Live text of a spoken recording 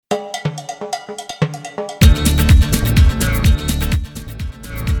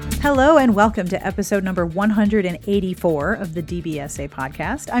Hello and welcome to episode number 184 of the DBSA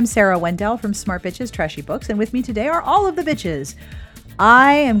podcast. I'm Sarah Wendell from Smart Bitches Trashy Books, and with me today are all of the bitches.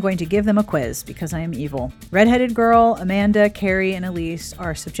 I am going to give them a quiz because I am evil. Redheaded Girl, Amanda, Carrie, and Elyse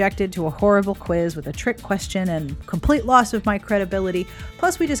are subjected to a horrible quiz with a trick question and complete loss of my credibility.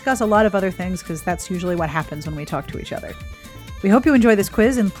 Plus, we discuss a lot of other things because that's usually what happens when we talk to each other. We hope you enjoy this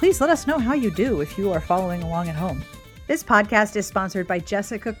quiz, and please let us know how you do if you are following along at home. This podcast is sponsored by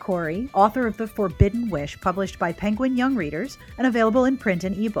Jessica Corey, author of The Forbidden Wish, published by Penguin Young Readers and available in print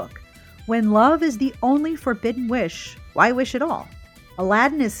and ebook. When love is the only forbidden wish, why wish at all?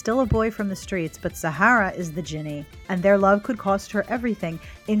 Aladdin is still a boy from the streets, but Sahara is the genie, and their love could cost her everything,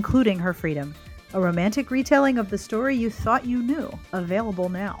 including her freedom. A romantic retelling of the story you thought you knew, available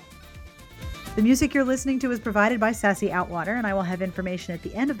now. The music you're listening to is provided by Sassy Outwater, and I will have information at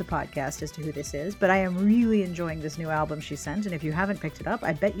the end of the podcast as to who this is, but I am really enjoying this new album she sent, and if you haven't picked it up,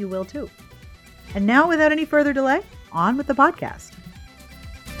 I bet you will too. And now, without any further delay, on with the podcast.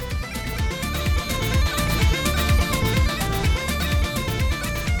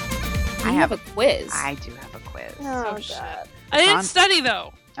 I have a quiz. I do have a quiz. Oh, God. I didn't study,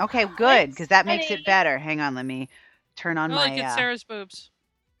 though. Okay, good, because that makes it better. Hang on, let me turn on my... Look at Sarah's boobs.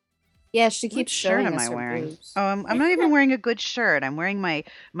 Yeah, she keeps shirt showing am us I her wearing? boobs. Oh, I'm not even wearing a good shirt. I'm wearing my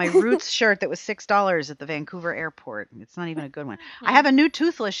Roots shirt that was $6 at the Vancouver airport. It's not even a good one. I have a new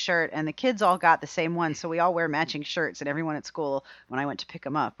toothless shirt, and the kids all got the same one, so we all wear matching shirts. And everyone at school, when I went to pick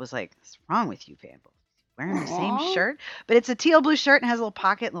them up, was like, "What's wrong with you, Vandal? Wearing the same shirt?" But it's a teal blue shirt and has a little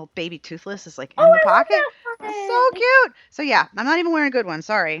pocket, and little baby toothless is like in the pocket. It's so cute. So yeah, I'm not even wearing a good one.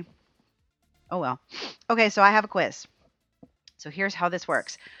 Sorry. Oh well. Okay, so I have a quiz. So here's how this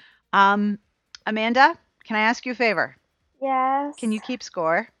works. Amanda, can I ask you a favor? Yes. Can you keep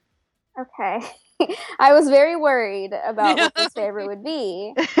score? Okay. I was very worried about what this favor would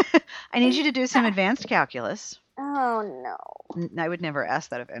be. I need you to do some advanced calculus. Oh, no. I would never ask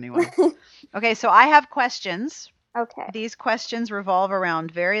that of anyone. Okay, so I have questions. Okay. These questions revolve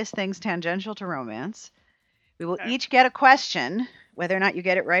around various things tangential to romance. We will each get a question. Whether or not you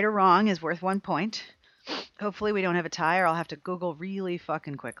get it right or wrong is worth 1 point. Hopefully we don't have a tie, or I'll have to Google really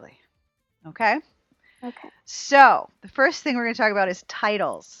fucking quickly. Okay? Okay. So, the first thing we're going to talk about is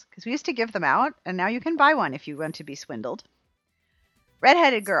titles, because we used to give them out, and now you can buy one if you want to be swindled.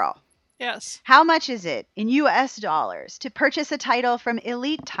 Redheaded Girl. Yes. How much is it in US dollars to purchase a title from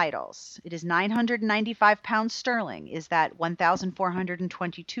Elite Titles? It is 995 pounds sterling. Is that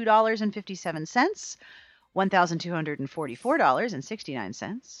 $1,422.57?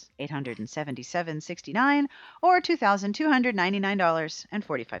 $1,244.69, $877.69, or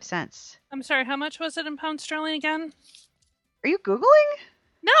 $2,299.45. I'm sorry, how much was it in pounds sterling again? Are you Googling?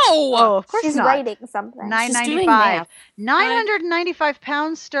 No! Oh, of course She's not. writing something. She's doing 995. math. 995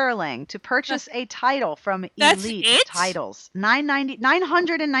 pounds sterling to purchase a title from That's Elite it? Titles.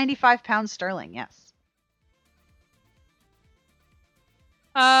 995 pounds sterling, yes.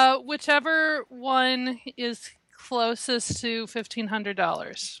 Whichever one is closest to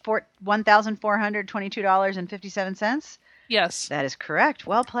 $1,500. For $1,422.57? Yes. That is correct.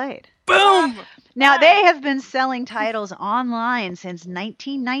 Well played. Boom! Now, they have been selling titles online since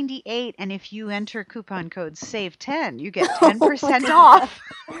 1998, and if you enter coupon code SAVE10, you get 10% off.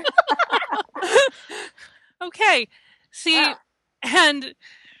 Okay. See, and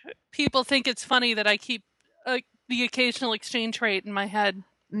people think it's funny that I keep the occasional exchange rate in my head.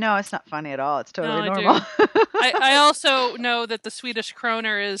 No, it's not funny at all. It's totally No, I normal. I also know that the Swedish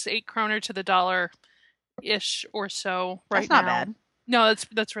kroner is 8 kroner to the dollar-ish or so right now. That's not bad. No,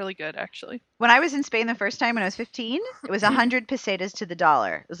 that's really good, actually. When I was in Spain the first time when I was 15, it was 100 pesetas to the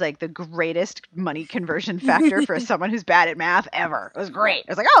dollar. It was like the greatest money conversion factor for someone who's bad at math ever. It was great.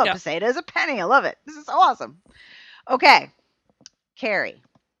 I was like, oh, Yeah. a peseta is a penny. I love it. This is so awesome. Okay. Carrie,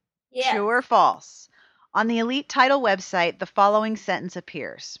 Yeah. true or false? On the Elite Title website, the following sentence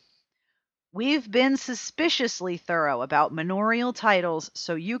appears. We've been suspiciously thorough about manorial titles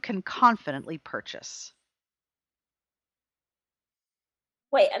so you can confidently purchase.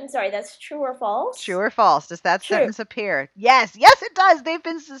 Wait, I'm sorry. That's true or false? True or false? Does that True. sentence appear? Yes. Yes, it does. They've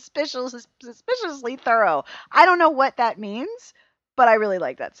been suspiciously thorough. I don't know what that means, but I really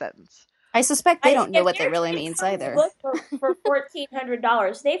like that sentence. I suspect they don't know if what that they're really trying means to either. Look for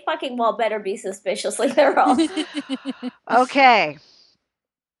 $1,400. They fucking well better be suspiciously thorough. Okay.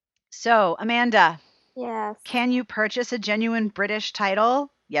 So, Amanda, Yes. can you purchase a genuine British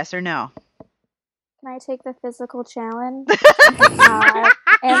title? Yes or no? Can I take the physical challenge?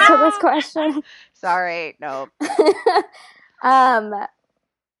 Answer this question. Sorry, no.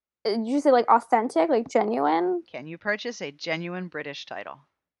 Did you say like authentic, like genuine? Can you purchase a genuine British title?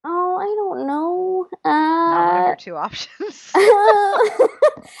 Oh, I don't know. Not one of your two options.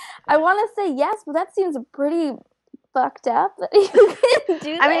 I want to say yes, but that seems pretty fucked up that you can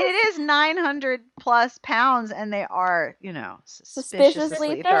do that. I mean, it is 900 plus pounds, and they are,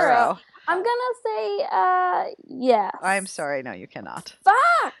 suspiciously thorough. I'm gonna say yes. I'm sorry, no, you cannot.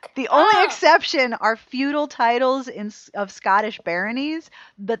 Fuck! The only exception are feudal titles of Scottish baronies,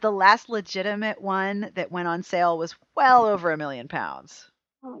 but the last legitimate one that went on sale was well over £1 million. Oh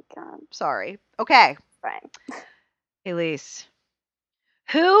my god. Sorry. Okay. Fine. Elyse,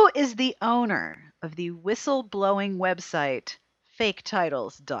 who is the owner of the whistle-blowing website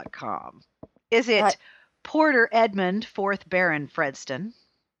faketitles.com? Is it Porter Edmund, 4th Baron Fredston,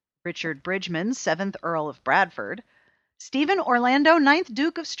 Richard Bridgman, 7th Earl of Bradford, Stephen Orlando, 9th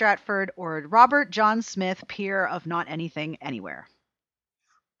Duke of Stratford, or Robert John Smith, peer of not anything anywhere?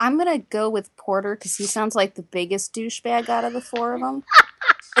 I'm gonna go with Porter because he sounds like the biggest douchebag out of the four of them.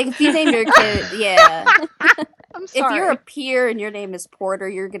 Like if you name your kid, yeah. I'm sorry. If you're a peer and your name is Porter,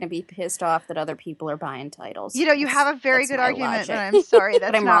 you're gonna be pissed off that other people are buying titles. You have a very good my argument, logic. but I'm sorry,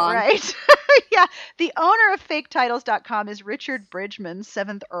 that's I'm not wrong. right. Yeah, the owner of faketitles.com is Richard Bridgman,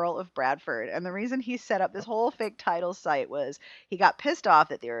 7th Earl of Bradford. And the reason he set up this whole fake title site was he got pissed off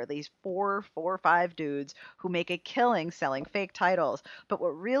that there are these four or five dudes who make a killing selling fake titles. But what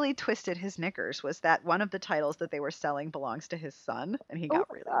really twisted his knickers was that one of the titles that they were selling belongs to his son, and he got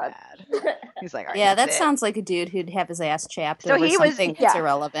really mad. He's like, all right, yeah, that that's it. sounds like a dude who'd have his ass chapped So over he was- something that's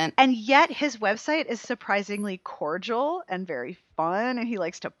irrelevant. And yet his website is surprisingly cordial and very fun, and he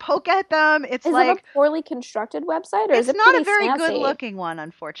likes to poke at them. It's Is like it a poorly constructed website, or is it's it not a pretty very fancy? good looking one,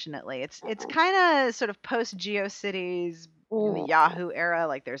 unfortunately. It's kind of sort of post GeoCities in the Yahoo era.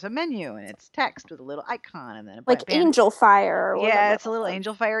 Like there's a menu and it's text with a little icon and then a like Angel Fire. Or yeah, whatever it's a little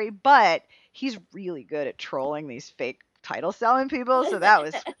Angel Fiery, but he's really good at trolling these fake title selling people. So that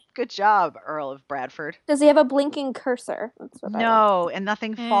was good job, Earl of Bradford. Does he have a blinking cursor? That's what I want. No, and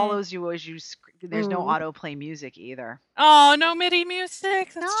nothing follows you as you. There's no autoplay music either. Oh, no MIDI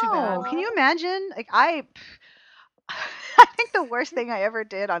music. That's too bad. No, can you imagine? Like I think the worst thing I ever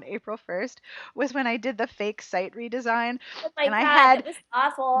did on April 1st was when I did the fake site redesign, Oh my and God, I had that was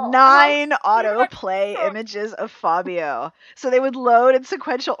awful. 9 autoplay images of Fabio. So they would load in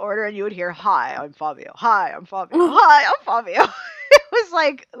sequential order, and you would hear, "Hi, I'm Fabio. Hi, I'm Fabio. Hi, I'm Fabio." It was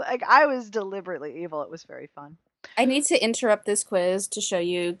like I was deliberately evil. It was very fun. I need to interrupt this quiz to show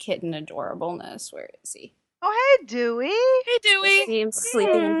you kitten adorableness. Where is he? Oh, hey, Dewey. Hey, Dewey. He's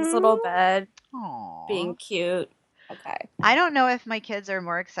sleeping in his little bed, Aww. being cute. Okay. I don't know if my kids are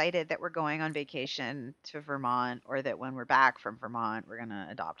more excited that we're going on vacation to Vermont or that when we're back from Vermont we're gonna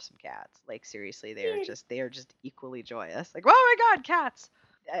adopt some cats. Like seriously, they are just equally joyous. Like, oh my god, cats!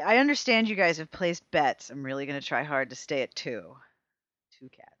 I understand you guys have placed bets. I'm really gonna try hard to stay at 2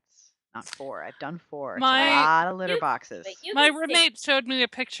 cats, not 4. I've done 4. It's a lot of litter boxes. My roommate showed me a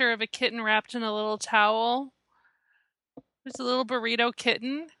picture of a kitten wrapped in a little towel. There's a little burrito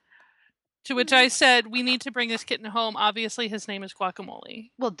kitten. To which I said, we need to bring this kitten home. Obviously, his name is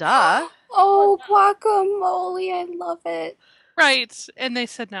Guacamole. Well, duh. Oh, guacamole. I love it. Right. And they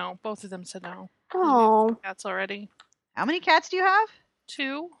said no. Both of them said no. Oh. Cats already. How many cats do you have?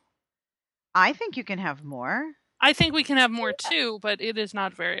 2. I think you can have more. I think we can have more too, but it is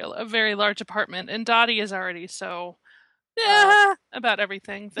not a very large apartment. And Dottie is already so about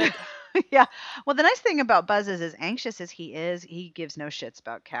everything. That Yeah. Well, the nice thing about Buzz is, as anxious as he gives no shits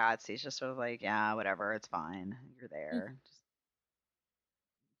about cats. He's just sort of like, yeah, whatever, it's fine. You're there. Just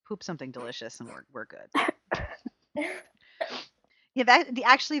poop something delicious, and we're good. Yeah.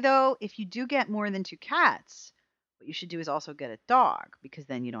 Actually, though, if you do get more than 2 cats, what you should do is also get a dog, because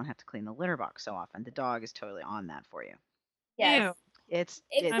then you don't have to clean the litter box so often. The dog is totally on that for you. Yes.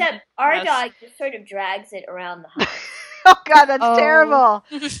 Except our dog just sort of drags it around the house. Oh God, that's terrible.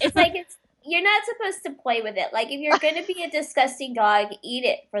 It's like you're not supposed to play with it. Like if you're going to be a disgusting dog, eat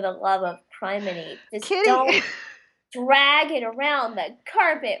it for the love of primate. Just don't drag it around the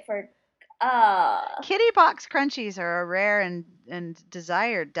carpet for. Kitty box crunchies are a rare and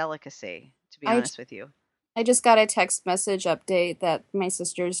desired delicacy. To be honest with you. I just got a text message update that my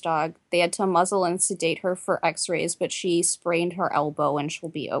sister's dog, they had to muzzle and sedate her for x-rays, but she sprained her elbow and she'll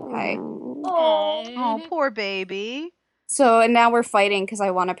be okay. Oh, poor baby. So, and now we're fighting because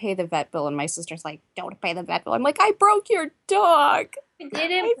I want to pay the vet bill, and my sister's like, don't pay the vet bill. I'm like, I broke your dog. You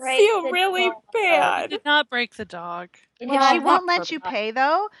didn't I break feel the really dog. bad. did not break the dog. If she won't let you pay,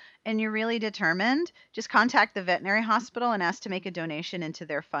 though, and you're really determined, just contact the veterinary hospital and ask to make a donation into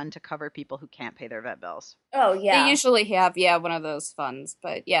their fund to cover people who can't pay their vet bills. Oh, yeah. They usually have, one of those funds.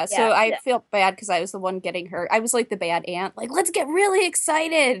 But so I feel bad because I was the one getting hurt. I was like the bad aunt. Like, let's get really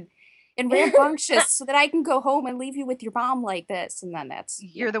excited. and rambunctious so that I can go home and leave you with your mom like this. And then that's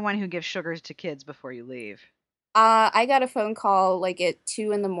You're the one who gives sugars to kids before you leave. I got a phone call like at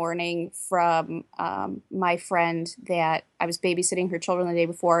 2 a.m. from my friend that I was babysitting her children the day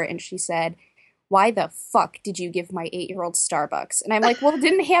before, and she said, "Why the fuck did you give my 8-year-old Starbucks?" And I'm like, "Well, it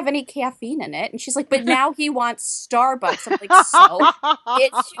didn't have any caffeine in it." And she's like, "But now he wants Starbucks." I'm like, "So?"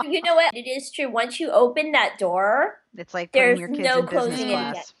 It's true. You know what? It is true. Once you open that door, It's like putting there's your kids no in business closing it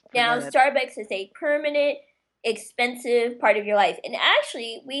again. class. Now, Forget it. Starbucks is a permanent, expensive part of your life. And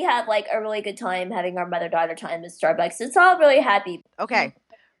actually, we have like a really good time having our mother-daughter time at Starbucks. It's all really happy. Okay.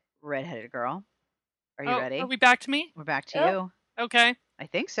 Redheaded girl. Are you ready? Are we back to me? We're back to Yep. you. Okay. I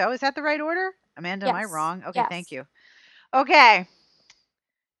think so. Is that the right order? Amanda, am I Yes. wrong? Okay, Yes. thank you. Okay.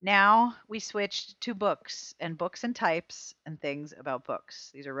 Now we switched to books and types and things about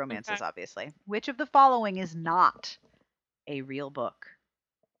books. These are romances, Okay. obviously. Which of the following is not a real book?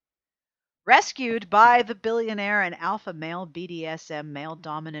 Rescued by the Billionaire, an alpha male BDSM male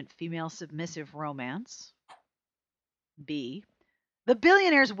dominant female submissive romance. B. The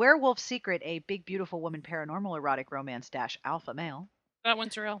Billionaire's Werewolf Secret, a big beautiful woman paranormal erotic romance dash alpha male. That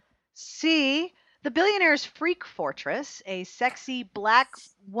one's real. C. The Billionaire's Freak Fortress, a sexy black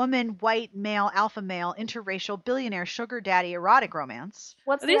woman white male alpha male interracial billionaire sugar daddy erotic romance.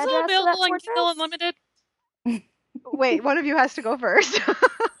 What's Are the these all address to that available on fortress? Kindle Unlimited? Wait, one of you has to go first.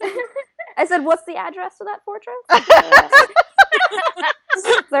 I said, what's the address to that fortress? Is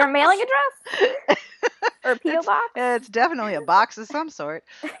there a mailing address? Or a P.O. box? It's definitely a box of some sort.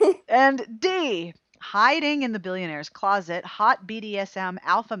 And D. Hiding in the Billionaire's Closet, hot BDSM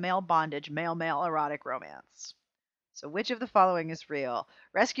alpha male bondage male erotic romance. So which of the following is real?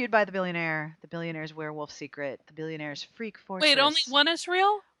 Rescued by the Billionaire's Werewolf Secret, the Billionaire's Freak Fortress. Wait, only one is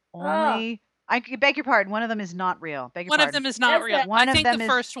real? Only. I beg your pardon. One of them is not real. Beg your One pardon. of them is not That's real. what- One I of think them the is-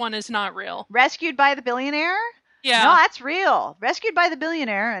 first one is not real. Rescued by the Billionaire? Yeah. No, that's real. Rescued by the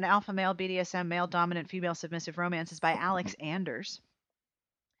Billionaire, an alpha male BDSM male dominant female submissive romance is by Alex Anders.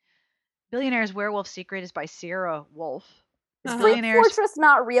 Billionaire's Werewolf Secret is by Sierra Wolf. The Uh-huh. Freak Billionaire's Fortress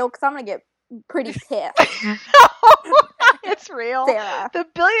not real because I'm going to get pretty pissed, it's real. Sarah. The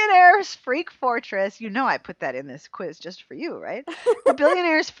Billionaire's Freak Fortress. You know I put that in this quiz just for you, right? The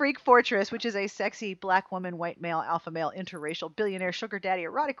Billionaire's Freak Fortress, which is a sexy black woman, white male, alpha male, interracial billionaire sugar daddy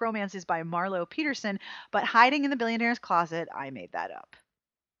erotic romance, is by Marlo Peterson. But Hiding in the Billionaire's Closet, I made that up.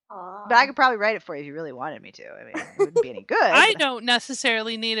 But I could probably write it for you if you really wanted me to. I mean, it wouldn't be any good. I don't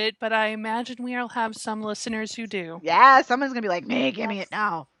necessarily need it, but I imagine we'll have some listeners who do. Yeah, someone's gonna be like, "Me, give me it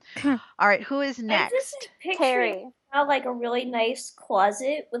now." All right, who is I'm next? just like, picturing Carrie. like a really nice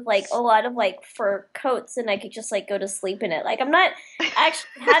closet with like a lot of like fur coats, and I could just like go to sleep in it. Like I'm not actually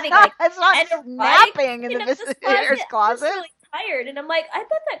having like It's not an erotic napping in you the know, this Billionaire's I'm Closet. just really tired, and I'm like, I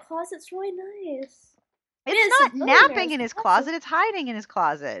bet that closet's really nice. It is It's a not napping billionaire's in his closet. closet. It's hiding in his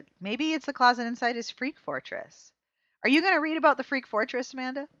closet. Maybe it's the closet inside his Freak Fortress. Are you going to read about the Freak Fortress,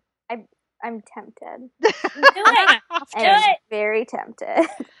 Amanda? I'm tempted. Do it. I Do am it. very tempted.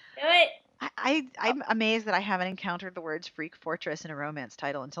 Do it. I'm amazed that I haven't encountered the words Freak Fortress in a romance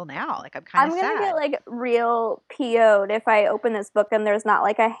title until now. Like, I'm kind I'm of gonna sad. get like real PO'd if I open this book and there's not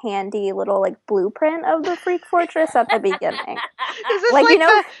like a handy little like blueprint of the Freak Fortress at the beginning. Is this like, like, you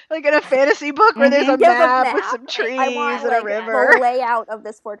know- like in a fantasy book where there's a There's map with some Like, trees I want, and like, a river? the layout of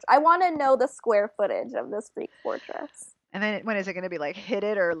this fortress. I want to know the square footage of this Freak Fortress. And then when is it going to be like hit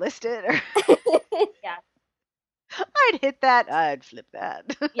it or list it? Or Yeah. I'd hit that. I'd flip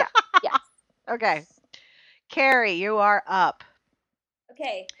that. Yeah. Okay. Carrie, you are up.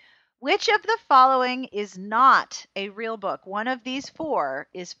 Okay. Which of the following is not a real book? One of these four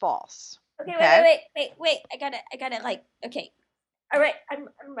is false. Okay. Okay. Wait. I gotta like. Okay. All right. I'm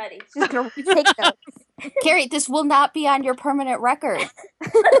ready. She's gonna take notes. Carrie, this will not be on your permanent record.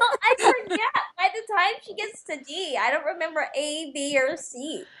 I forget. By the time she gets to D, I don't remember A, B, or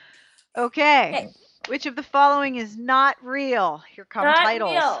C. Okay. Okay. Which of the following is not real? Here come Not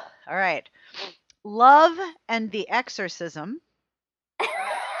titles. real. All right. Love and the Exorcism.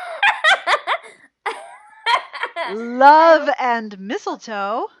 Love and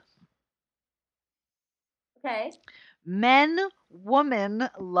Mistletoe. Okay. Men, Woman,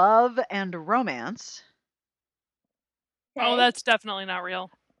 Love and Romance. Oh, that's definitely not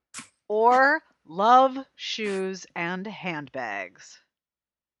real. Or Love, Shoes, and Handbags.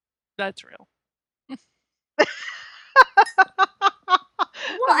 That's real.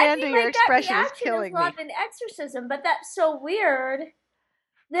 Well, Amanda, I mean, your like, expression that is reaction killing is love me. and exorcism, but that's so weird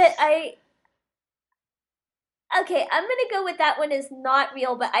that Okay, I'm gonna go with that one is not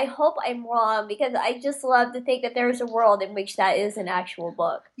real, but I hope I'm wrong because I just love to think that there's a world in which that is an actual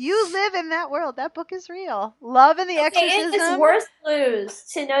book. You live in that world. That book is real. Love and the Exorcism. It's worth lose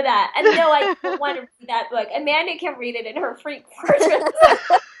to know that. And no, I don't want to read that book. Amanda can read it in her Freak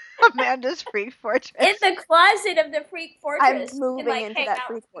Fortress. Amanda's Freak Fortress. In the closet of the Freak Fortress. I'm moving into that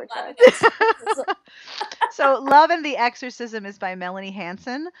Freak Fortress. So, Love and the Exorcism is by Melanie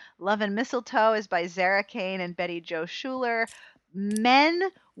Hansen. Love and Mistletoe is by Zara Kane and Betty Jo Schuler. Men,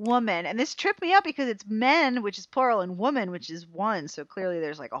 Woman, and this tripped me up because it's men, which is plural, and woman, which is one. So clearly,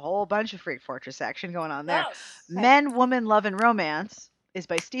 there's like a whole bunch of Freak Fortress action going on there. Yes. Men, Woman, Love, and Romance is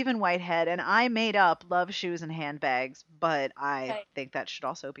by Stephen Whitehead, and I made up Love, Shoes, and Handbags, but I think that should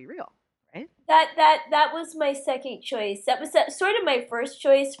also be real, right? That was my second choice. That was sort of my first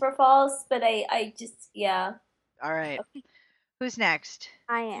choice for false, but I just, yeah. All right. Who's next?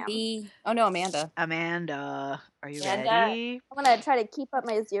 I am. Oh no, Amanda. Amanda, are you Amanda. ready? I'm gonna try to keep up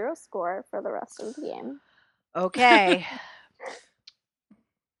my 0 score for the rest of the game. Okay.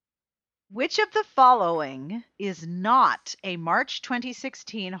 Which of the following is not a March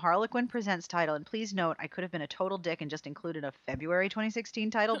 2016 Harlequin Presents title? And please note, I could have been a total dick and just included a February 2016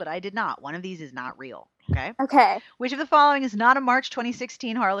 title, but I did not. One of these is not real. Okay? Okay. Which of the following is not a March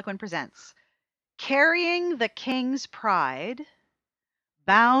 2016 Harlequin Presents? Carrying the King's Pride,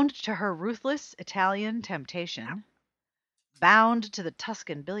 Bound to Her Ruthless Italian Temptation, Bound to the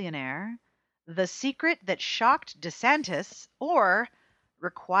Tuscan Billionaire, The Secret That Shocked DeSantis, or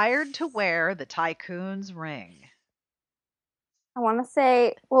Required to Wear the Tycoon's Ring. I want to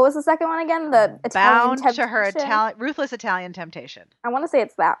say, what was the second one again? The Italian Bound Temptation? to Her Ruthless Italian Temptation. I want to say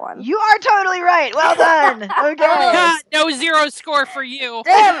it's that one. You are totally right. Well done. Okay. No 0 score for you.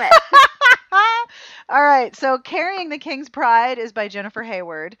 Damn it. All right. So Carrying the King's Pride is by Jennifer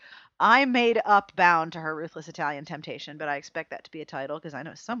Hayward. I made up Bound to Her Ruthless Italian Temptation, but I expect that to be a title because I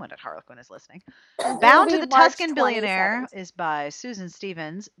know someone at Harlequin is listening. Bound to the Tuscan Billionaire is by Susan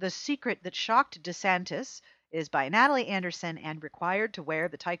Stevens. The Secret That Shocked DeSantis is by Natalie Anderson, and Required to Wear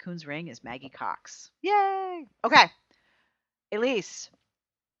the Tycoon's Ring is Maggie Cox. Yay! Okay. Elyse,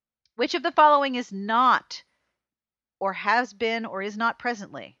 which of the following is not, or has been, or is not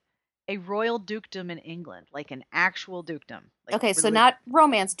presently, a royal dukedom in England, like an actual dukedom? Like Okay, so not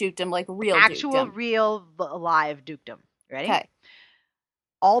romance dukedom, like real actual, dukedom. real, alive dukedom. Ready? Okay.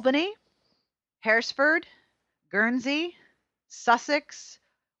 Albany, Haresford, Guernsey, Sussex,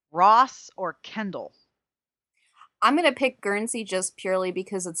 Ross, or Kendal? I'm going to pick Guernsey just purely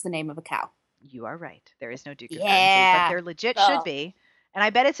because it's the name of a cow. You are right. There is no Duke of Guernsey, but there legit should be. And I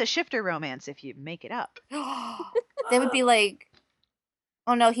bet it's a shifter romance if you make it up. They would be like,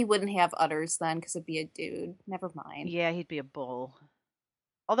 oh no, he wouldn't have udders then because it'd be a dude. Never mind. Yeah, he'd be a bull.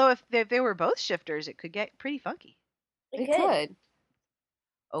 Although if they were both shifters, it could get pretty funky. It could.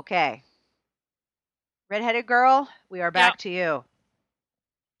 Okay. Redheaded girl, we are back to you.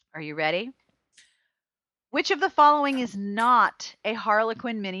 Are you ready? Which of the following is not a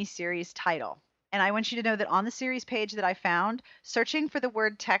Harlequin miniseries title? And I want you to know that on the series page that I found, searching for the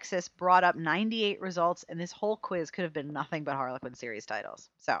word Texas brought up 98 results, and this whole quiz could have been nothing but Harlequin series titles.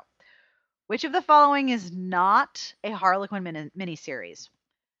 So, which of the following is not a Harlequin miniseries?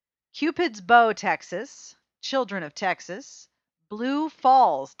 Cupid's Bow, Texas, Children of Texas, Blue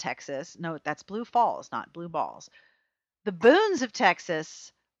Falls, Texas. No, that's Blue Falls, not Blue Balls. The Boons of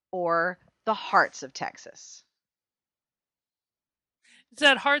Texas, or The Hearts of Texas. Is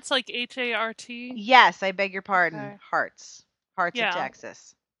that Hearts like H-A-R-T? Yes, I beg your pardon. Okay. Hearts of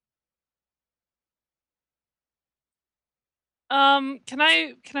Texas. Can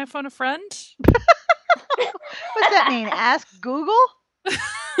I phone a friend? What's that mean? Ask Google?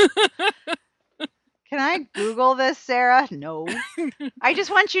 Can I Google this, Sarah? No. I just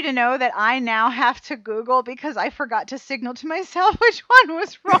want you to know that I now have to Google because I forgot to signal to myself which one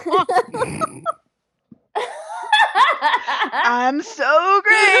was wrong. I'm so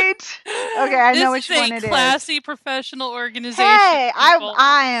great. Okay, I know which one it is. This is a classy professional organization. Hey,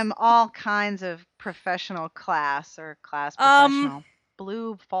 I am all kinds of professional class or class professional.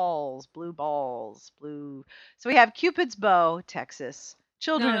 Blue Falls, Blue Balls, Blue. So we have Cupid's Bow, Texas,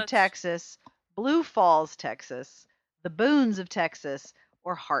 Children of Texas, Blue Falls, Texas, The Boons of Texas,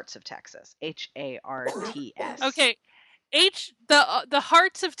 or Hearts of Texas. H-A-R-T-S. Okay. The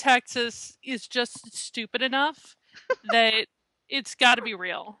Hearts of Texas is just stupid enough that it's got to be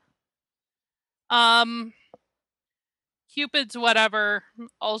real. Cupid's whatever,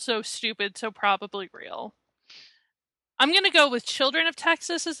 also stupid, so probably real. I'm going to go with Children of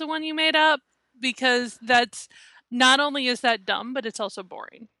Texas as the one you made up because that's not only is that dumb, but it's also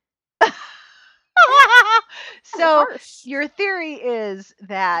boring. So Harsh. your theory is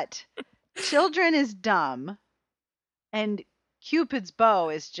that children is dumb and Cupid's bow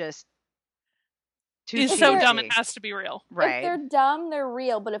is just too Is cheesy. so dumb it has to be real. If Right. they're dumb, they're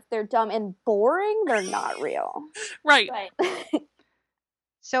real. But if they're dumb and boring, they're not real. Right. Right.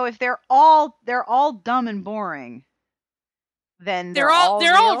 So if they're all dumb and boring, then They're all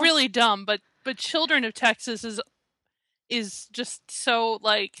real? really dumb, but Children of Texas is just so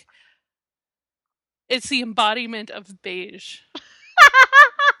like it's the embodiment of beige.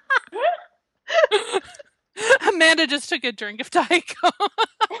 Amanda just took a drink of Diet Coke.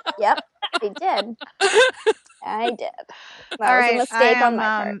 Yep, I did. I did. That All was right, a mistake on my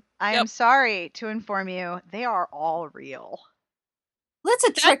part. I am sorry to inform you, they are all real. That's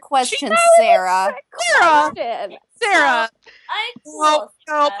a trick question, That was a Sarah. trick question. Sarah. I'm No,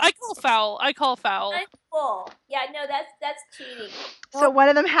 full. I call foul. I call foul. I'm full. Yeah, no, that's cheating. So one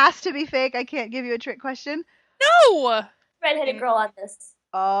of them has to be fake. I can't give you a trick question. No. Redheaded girl on this.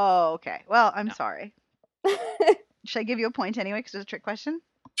 Oh, okay. Well, I'm No. sorry. Should I give you a point anyway because it's a trick question?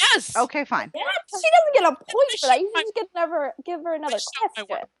 Yes. Okay, fine. Yeah. She doesn't get a point for that. You should just give her another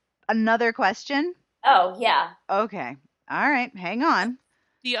question. Another question? Oh, yeah. Okay. All right. Hang on.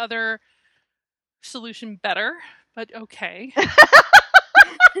 The other solution better, but okay.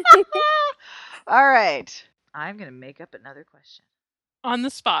 All right. I'm going to make up another question. On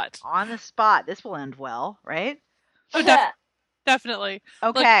the spot. On the spot. This will end well, right? Oh, definitely.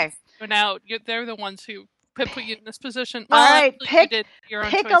 Okay. Look, now they're the ones who put you in this position. All Well, right. actually, you did your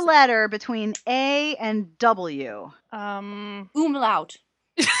own Pick a choices. letter between A and W. Umlaut.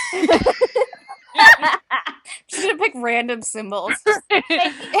 She's gonna pick random symbols.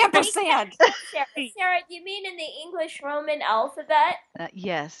 Ampersand. Sarah, do you mean in the English Roman alphabet?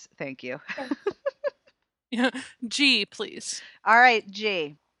 Yes. Thank you. G, please. All right,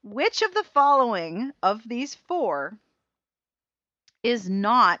 G. Which of the following of these four is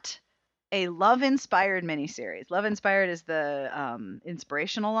not a love-inspired miniseries? Love-inspired is the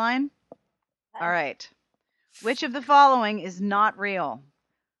inspirational line. All right. Which of the following is not real?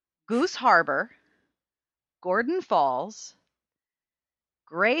 Goose Harbor, Gordon Falls,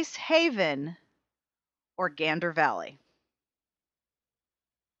 Grace Haven, or Gander Valley?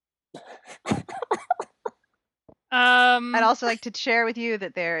 I'd also like to share with you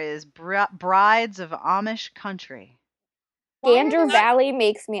that there is Brides of Amish Country. Gander Valley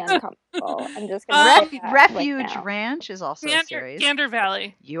makes me uncomfortable. I'm just gonna say that Refuge right now. Ranch is also a series. Gander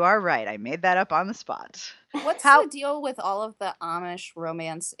Valley. You are right. I made that up on the spot. What's the deal with all of the Amish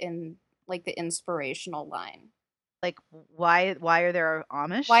romance in like the inspirational line? Like why are there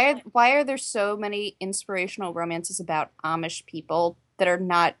Amish? Why are there so many inspirational romances about Amish people that are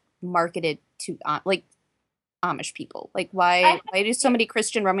not marketed to like Amish people? Like why do so many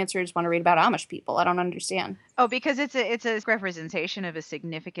Christian romancers want to read about Amish people? I don't understand. Oh, because it's a representation of a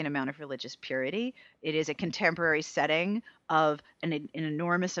significant amount of religious purity. It is a contemporary setting of an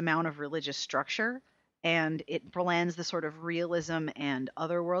enormous amount of religious structure, and it blends the sort of realism and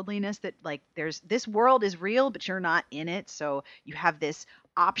otherworldliness that like this world is real, but you're not in it, so you have this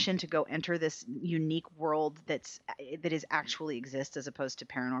option to go enter this unique world that is actually exists as opposed to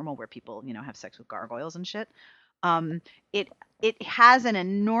paranormal where people have sex with gargoyles and shit. It has an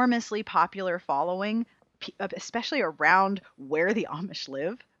enormously popular following, especially around where the Amish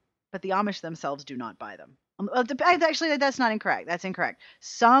live, but the Amish themselves do not buy them. Actually, that's not incorrect. That's incorrect.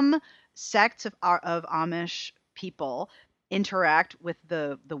 Some sects of Amish people interact with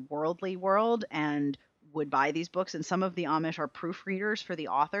the worldly world and would buy these books, and some of the Amish are proofreaders for the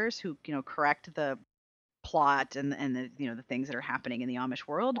authors who correct the plot and the things that are happening in the Amish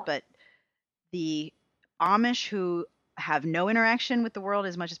world. But the Amish who have no interaction with the world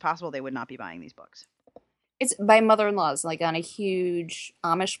as much as possible, they would not be buying these books. It's my mother-in-law's like on a huge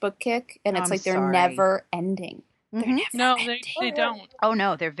Amish book kick, and it's like they're never ending. No, they don't. Oh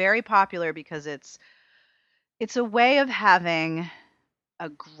no, they're very popular because it's a way of having a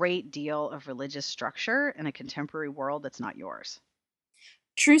great deal of religious structure in a contemporary world that's not yours.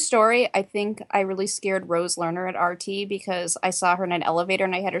 True story. I think I really scared Rose Lerner at RT because I saw her in an elevator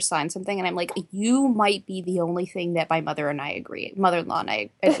and I had her sign something, and I'm like, you might be the only thing that my mother-in-law and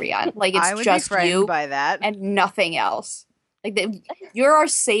I agree on. Like it's I would just be frightened you by that and nothing else. Like you're our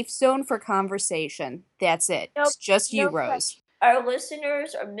safe zone for conversation. That's it. It's just you, Rose. Our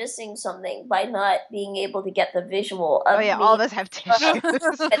listeners are missing something by not being able to get the visual of me. All of us have tissues.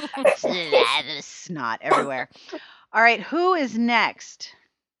 Snot everywhere. All right, who is next?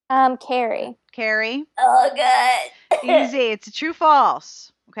 Carrie. Carrie? Oh, good. Easy. It's a true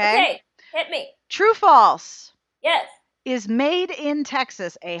false. Okay, hit me. True false. Yes. Is Made in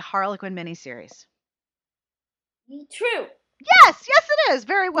Texas a Harlequin miniseries? True. Yes, it is.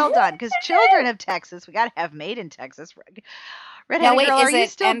 Very well done. Because children of Texas, we got to have made in Texas. Now Redheaded wait, girl, is are you it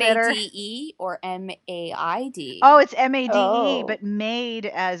still bitter? MADE or MAID? Oh, it's MADE, Oh. but made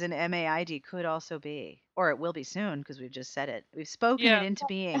as an MAID could also be. Or it will be soon because we've just said it. We've spoken it into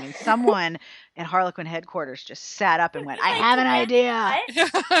being. And someone at Harlequin headquarters just sat up and went, I have an idea.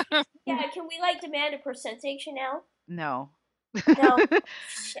 Yeah, can we demand a percentage now? No. No.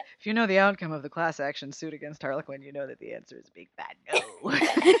 Shit. If you know the outcome of the class action suit against Harlequin, you know that the answer is a big fat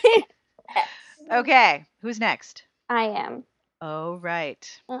no. Okay, who's next? I am. Oh,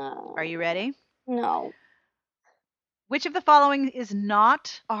 right. Are you ready? No. Which of the following is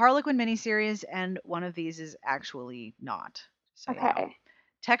not a Harlequin miniseries, and one of these is actually not? So you know. Okay.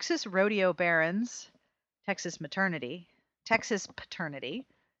 Texas Rodeo Barons, Texas Maternity, Texas Paternity,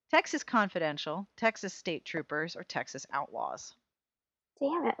 Texas Confidential, Texas State Troopers, or Texas Outlaws.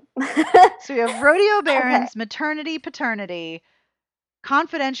 Damn it. So you have Rodeo Barons, Maternity, Paternity,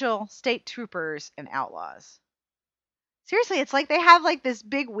 Confidential, State Troopers, and Outlaws. Seriously, it's like they have this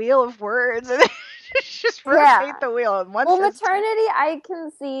big wheel of words and they just rotate the wheel. And one says maternity, I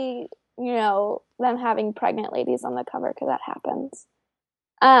can see, them having pregnant ladies on the cover because that happens.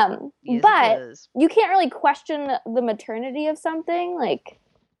 Yes, but it does. you can't really question the maternity of something.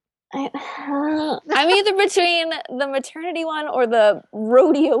 I'm either between the maternity one or the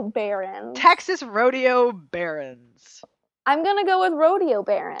rodeo barons. Texas Rodeo Barons. I'm gonna go with rodeo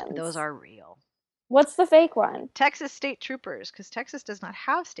barons. Those are real. What's the fake one? Texas State Troopers, because Texas does not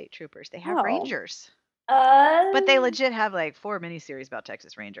have state troopers. They have rangers. But they legit have 4 miniseries about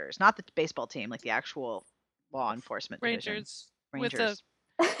Texas Rangers. Not the baseball team, the actual law enforcement division. Rangers.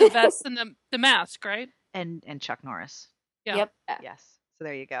 With the vest and the mask, right? And Chuck Norris. Yeah. Yep. Yes. So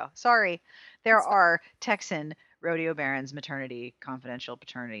there you go. Sorry. There are Texan Rodeo Barons, Maternity, Confidential,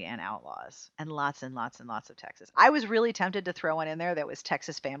 Paternity, and Outlaws. And lots and lots of Texas. I was really tempted to throw one in there that was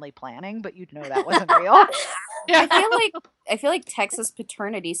Texas Family Planning, but you'd know that wasn't real. Yeah. I feel like Texas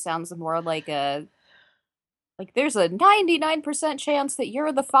Paternity sounds more like a there's a 99% chance that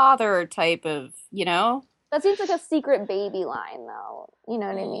you're the father type of, That seems like a secret baby line, though. You know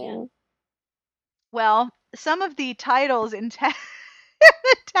what I mean? Well, some of the titles in the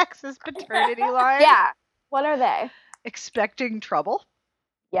Texas Paternity line. Yeah. What are they? Expecting Trouble.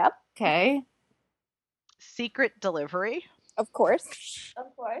 Yep. Okay. Secret Delivery. Of course.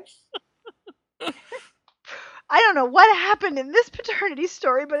 Of course. I don't know what happened in this paternity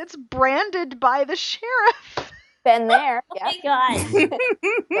story, but it's branded by the sheriff. Been there. Oh Yeah. my god.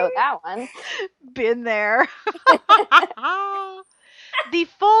 So that one. Been there. The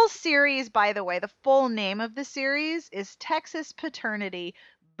full series, by the way, the full name of the series is Texas Paternity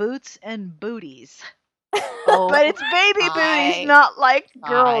Boots and Booties. Oh, but it's baby booties, not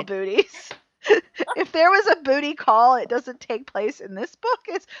girl booties. If there was a booty call, it doesn't take place in this book.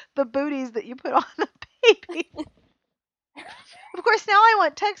 It's the booties that you put on the baby. Of course, now I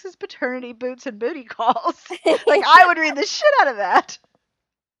want Texas Paternity Boots and Booty Calls. I would read the shit out of that.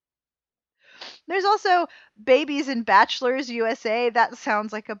 There's also Babies and Bachelors USA. That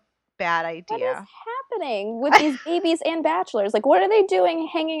sounds like a bad idea. What is happening with these babies and bachelors? What are they doing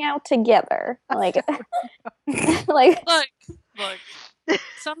hanging out together? Look.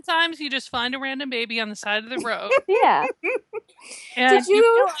 Sometimes you just find a random baby on the side of the road. Yeah. And Did you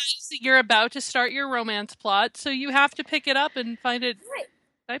realize that you're about to start your romance plot, so you have to pick it up and find it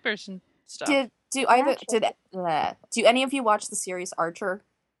diapers and stuff. Do any of you watch the series Archer?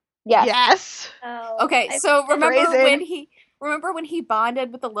 Yes. Yes. Oh, Okay, so remember when he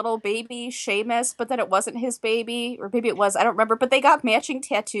bonded with the little baby Seamus, but then it wasn't his baby, or maybe it was, I don't remember, but they got matching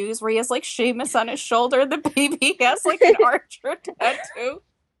tattoos where he has Seamus on his shoulder and the baby has an Archer tattoo.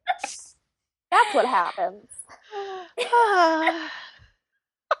 That's what happens.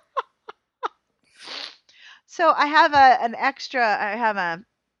 So I have an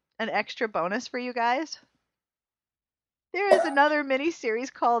extra bonus for you guys. There is another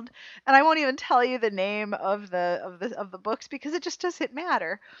miniseries called, and I won't even tell you the name of the books because it just doesn't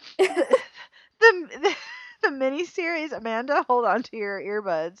matter. The miniseries, Amanda, hold on to your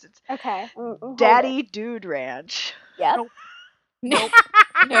earbuds. It's okay. Daddy Dude Ranch. Yep. Nope.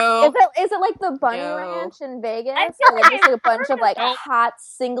 No. Is it like the Bunny No. Ranch in Vegas? I feel Or just a bunch of Nope. hot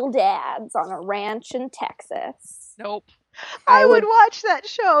single dads on a ranch in Texas? Nope. I would watch that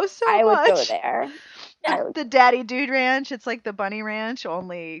show so much. I would go there. The Daddy Dude Ranch, it's like the Bunny Ranch,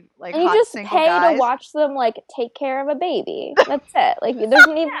 only And you hot just single pay guys. to watch them take care of a baby. That's it. There's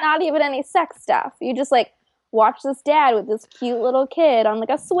not even any sex stuff. You just watch this dad with this cute little kid on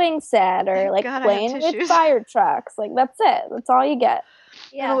a swing set or Thank God I have playing with tissues. fire trucks. That's it. That's all you get.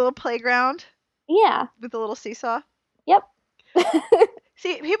 In a little playground. Yeah. With a little seesaw? Yep.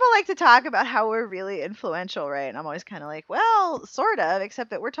 See, people like to talk about how we're really influential, right? And I'm always kind of like, well, sort of,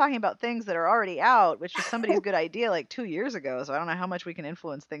 except that we're talking about things that are already out, which was somebody's good idea like 2 years ago. So I don't know how much we can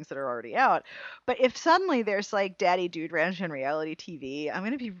influence things that are already out. But if suddenly there's like Daddy Dude Ranch and reality TV, I'm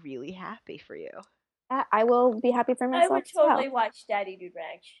going to be really happy for you. I will be happy for myself. I would totally watch Daddy Dude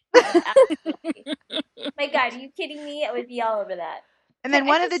Ranch. Absolutely. My God, are you kidding me? I would be all over that. And then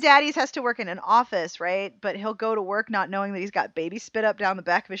one of the daddies has to work in an office, right? But he'll go to work not knowing that he's got baby spit up down the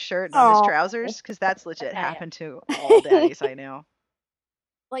back of his shirt and on his trousers, because that's legit happened to all daddies I know.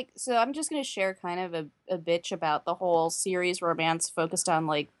 Like, so I'm just going to share kind of a bitch about the whole series romance focused on,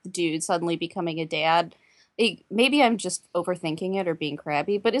 like, the dude suddenly becoming a dad. Maybe I'm just overthinking it or being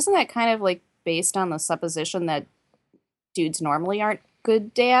crabby, but isn't that kind of, like, based on the supposition that dudes normally aren't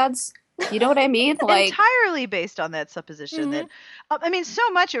good dads? You know what I mean? Like, entirely based on that supposition that, I mean, so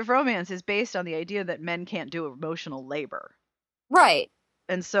much of romance is based on the idea that men can't do emotional labor. Right.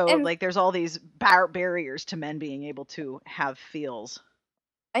 And so, like, there's all these barriers to men being able to have feels.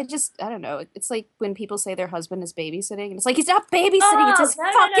 I don't know. It's like when people say their husband is babysitting, and it's like, he's not babysitting, it's his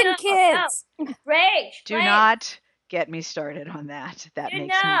fucking kids. No. Rage. Do not get me started on that. That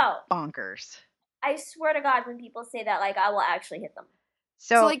makes me bonkers. I swear to God, when people say that, like, I will actually hit them.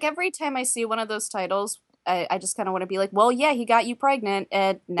 So like, every time I see one of those titles, I just kind of want to be like, well, yeah, he got you pregnant,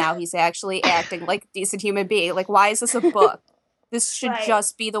 and now he's actually acting like a decent human being. Like, why is this a book? This should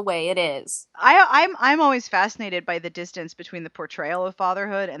just be the way it is. I'm always fascinated by the distance between the portrayal of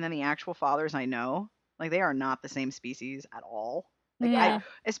fatherhood and then the actual fathers I know. Like, they are not the same species at all. Like,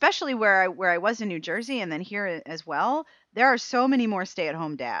 especially where I was in New Jersey and then here as well, there are so many more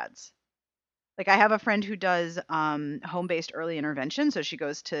stay-at-home dads. Like, I have a friend who does home-based early intervention, so she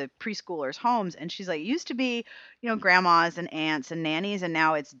goes to preschoolers' homes, and she's like, used to be, grandmas and aunts and nannies, and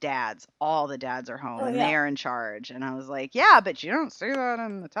now it's dads. All the dads are home, and they are in charge. And I was like, yeah, but you don't see that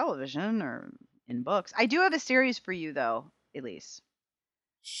on the television or in books. I do have a series for you, though, Elyse.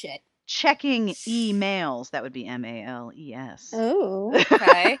 Shit. Checking emails. That would be MALES. Oh,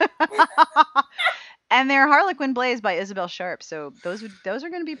 okay. And they're Harlequin Blaze by Isabel Sharp, so those are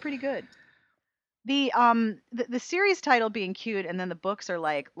going to be pretty good. The series title being cute, and then the books are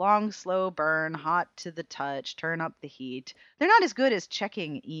like long, slow burn, hot to the touch, turn up the heat. They're not as good as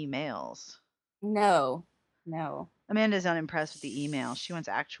checking emails. No. Amanda's unimpressed with the email. She wants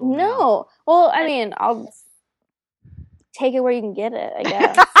actual mail. No. Well, I mean, I'll take it where you can get it, I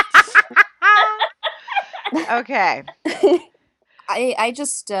guess. Okay. I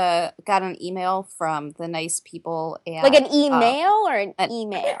just got an email from the nice people at... Like an email or an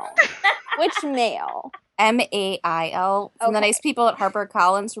email? Which mail? MAIL from the nice people at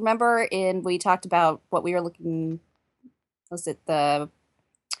HarperCollins. Remember we talked about what we were looking... Was it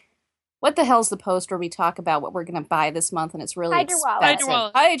what the hell's the post where we talk about what we're going to buy this month and it's really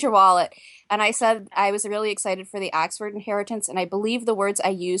expensive? Hide your wallet. And I said I was really excited for the Oxford Inheritance, and I believe the words I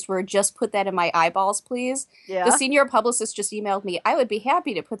used were, just put that in my eyeballs, please. Yeah. The senior publicist just emailed me, I would be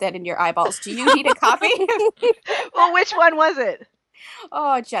happy to put that in your eyeballs. Do you need a copy? Well, which one was it?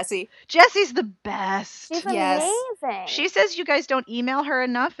 Oh, Jessie. Jessie's the best. She's amazing. She says you guys don't email her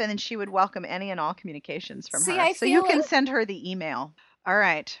enough, and then she would welcome any and all communications from her. So you can send her the email. All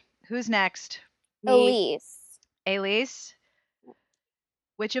right. Who's next? Elyse.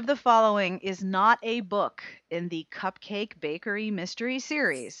 Which of the following is not a book in the Cupcake Bakery Mystery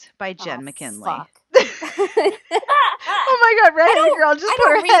Series by Jen McKinley? Fuck. Oh my God, Redheaded Girl just put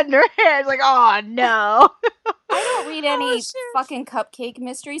her head in her hands like, oh no. I don't read any fucking cupcake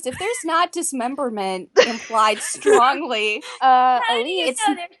mysteries. If there's not dismemberment implied strongly, how do you know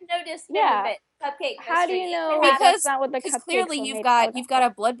there's no dismemberment? Cupcake mystery. How do you know because that's not what the cupcakes clearly are you've made got of? you've got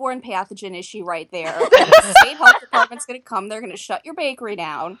a bloodborne pathogen issue right there. The state health department's going to come. They're going to shut your bakery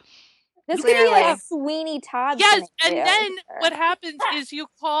down. This could be like Sweeney Todd. Yes, and then what happens is you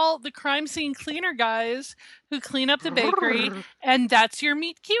call the crime scene cleaner guys who clean up the bakery, and that's your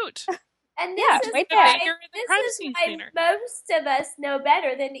meet cute. And this is right why, there. most of us know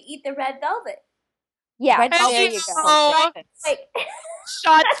better than to eat the red velvet. Yeah, Red velvet. there you go. Oh, Like,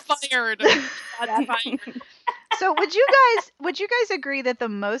 shots fired. Shots fired. So would you guys agree that the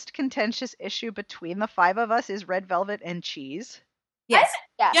most contentious issue between the five of us is red velvet and cheese? Yes.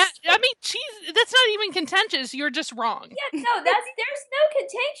 Yeah, I mean, cheese, that's not even contentious. You're just wrong. Yeah, no, there's no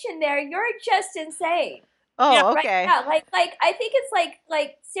contention there. You're just insane. Oh, Yeah, okay. Yeah, like I think it's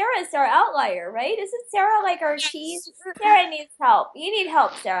like Sarah's our outlier, right? Isn't Sarah like our cheese? Sarah needs help. You need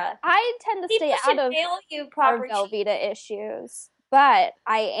help, Sarah. I tend to People stay should out of mail you our proper Velveeta issues, but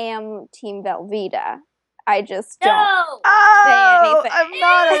I am Team Velveeta. I just don't say anything. I'm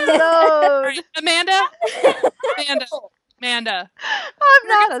not alone. Right, Amanda. Amanda. I'm We're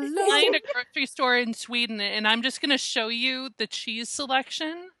not gonna alone. find a grocery store in Sweden, and I'm just gonna show you the cheese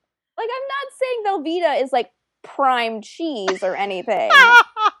selection. Like, I'm not saying Velveeta is like prime cheese or anything.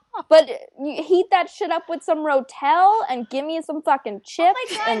 But you heat that shit up with some Rotel and give me some fucking chips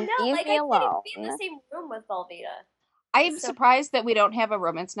and leave me alone. Be in the same room with Velveeta. I'm surprised that we don't have a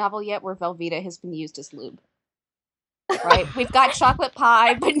romance novel yet where Velveeta has been used as lube. Right? We've got chocolate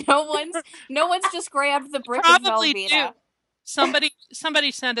pie, but no one's just grabbed the brick of Probably Velveeta. do.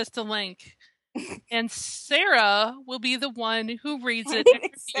 Somebody send us the link. And Sarah will be the one who reads it and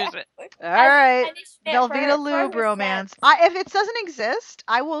reviews it. All right. Punishment for Velveeta lube her romance. sex. If it doesn't exist,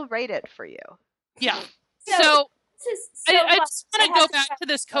 I will rate it for you. Yeah. So, I just want to go back to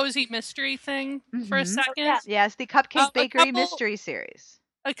this cozy mystery thing for a Mhm. second. Yeah. Yes, the Cupcake A Bakery couple- mystery series.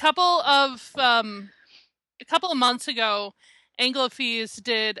 A couple of months ago, Anglophies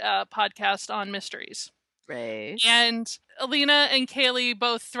did a podcast on mysteries. Right. And Alina and Kaylee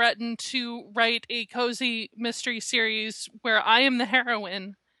both threatened to write a cozy mystery series where I am the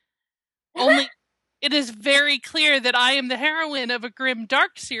heroine. Only it is very clear that I am the heroine of a grim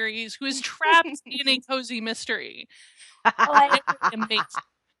dark series who is trapped in a cozy mystery. I Amazing.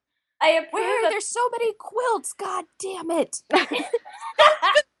 approve Where? of There's so many quilts. God damn it.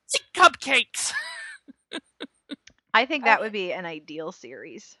 Cupcakes. I think that would be an ideal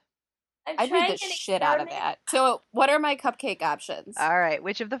series. I'm I'd trying read the an shit out of experiment. that. So, what are my cupcake options? All right.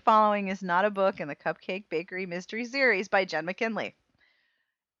 Which of the following is not a book in the Cupcake Bakery mystery series by Jen McKinley?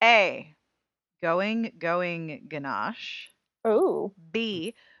 A. Going Ganache. Ooh.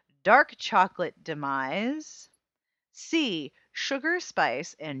 B. Dark Chocolate Demise. C. Sugar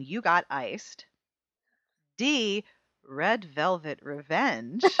Spice and You Got Iced. D. Red Velvet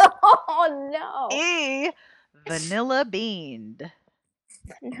Revenge. Oh no. E. Vanilla Beaned.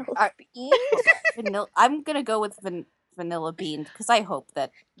 I'm gonna go with vanilla bean because I hope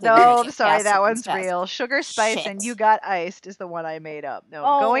that. No, I'm sorry, that one's test. real. Sugar Spice and Shit. You Got Iced is the one I made up. No,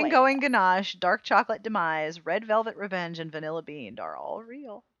 Oh Going my Ganache, Dark Chocolate Demise, Red Velvet Revenge, and Vanilla Beaned are all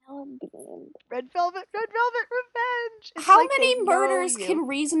real. Red Velvet Revenge. It's How like many they know murders you. can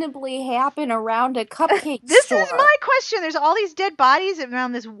reasonably happen around a cupcake This store? is my question. There's all these dead bodies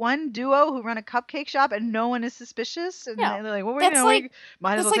around this one duo who run a cupcake shop, and no one is suspicious. And Yeah. they're like, "Well, That's we like-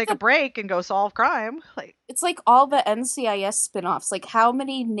 might as that's well like take a break and go solve crime." Like, It's like all the NCIS spin-offs. Like, how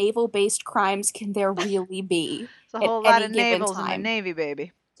many naval-based crimes can there really be? it's a At whole lot any of given navels in the time. Navy,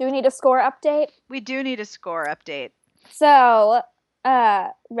 baby. Do we need a score update? We do need a score update. So,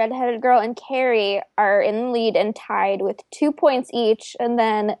 Redheaded Girl and Carrie are in the lead and tied with 2 points each, and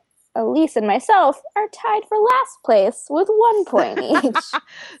then Elyse and myself are tied for last place with 1 point each.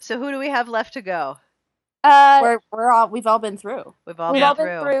 So who do we have left to go? We've all been through. We've all We've been all through.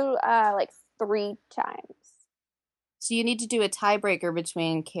 been through like 3 times. So you need to do a tiebreaker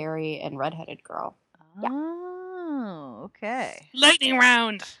between Carrie and Redheaded Girl. Oh, okay. Lightning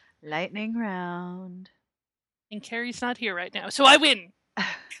round. Lightning round. And Carrie's not here right now, so I win.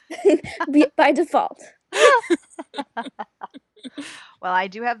 By default. Well, I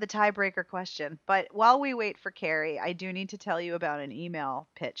do have the tiebreaker question, but while we wait for Carrie, I do need to tell you about an email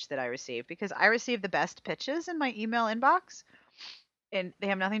pitch that I received because I received the best pitches in my email inbox, and they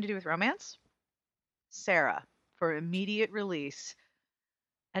have nothing to do with romance. Sarah, for immediate release,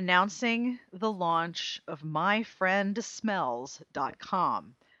 announcing the launch of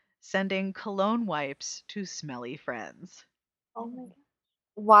myfriendsmells.com, sending cologne wipes to smelly friends. Oh my god.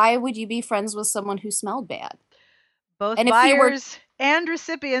 Why would you be friends with someone who smelled bad? Both And if you were- buyers and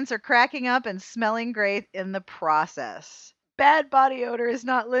recipients are cracking up and smelling great in the process. Bad body odor is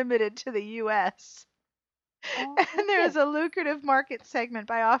not limited to the U.S. Oh, And there is a lucrative market segment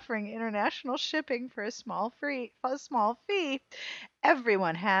by offering international shipping for a small fee.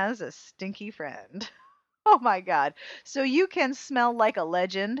 Everyone has a stinky friend. Oh my God. So you can smell like a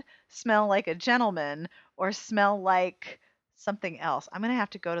legend, smell like a gentleman, or smell like something else. I'm going to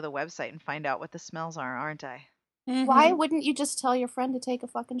have to go to the website and find out what the smells are, aren't I? Why wouldn't you just tell your friend to take a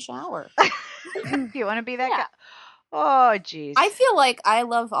fucking shower? You want to be that Yeah. guy? Oh, jeez. I feel like I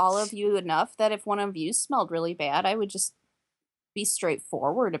love all of you enough that if one of you smelled really bad, I would just be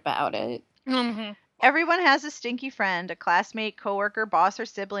straightforward about it. Mhm. Everyone has a stinky friend, a classmate, coworker, boss, or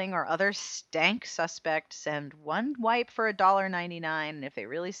sibling, or other stank suspect. Send one wipe for $1.99, and if they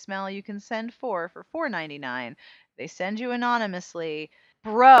really smell, you can send four for $4.99. They send you anonymously.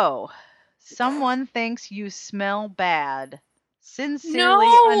 Bro, someone thinks you smell bad. Sincerely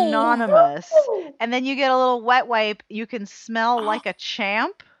No! anonymous. And then you get a little wet wipe. You can smell like a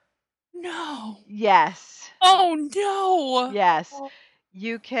champ. No. Yes. Oh no. Yes.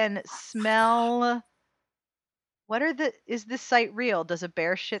 You can smell. Is this site real? Does a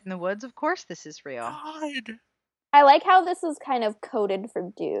bear shit in the woods? Of course this is real. God. I like how this is kind of coded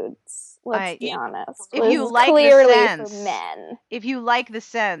for dudes. Let's be honest. If This you is like clearly the sense, for men. If you like the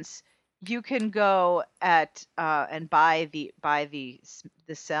sense, you can go at and buy the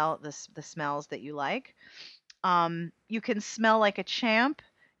smells that you like. You can smell like a champ,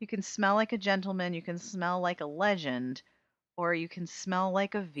 you can smell like a gentleman, you can smell like a legend, or you can smell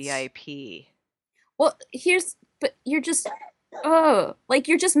like a VIP. Well, but you're just, like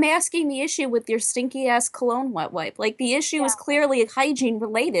you're just masking the issue with your stinky ass cologne wet wipe. Like the issue is clearly hygiene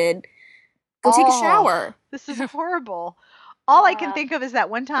related. Go take a shower. This is horrible. All I can think of is that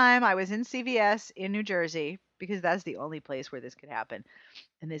one time I was in CVS in New Jersey, because that's the only place where this could happen.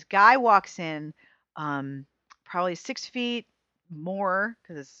 And this guy walks in, probably 6 feet more,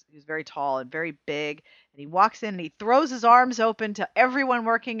 because he was very tall and very big. And he walks in and he throws his arms open to everyone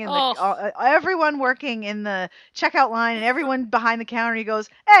working in the checkout line and everyone behind the counter. He goes,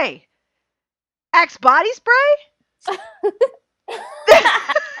 "Hey, Axe body spray?"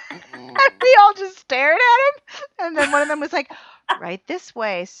 And we all just stared at him. And then one of them was like, "Right this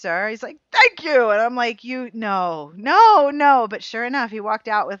way, sir." He's like, "Thank you." And I'm like, no. But sure enough, he walked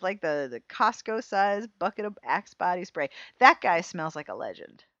out with like the Costco size bucket of Axe body spray. That guy smells like a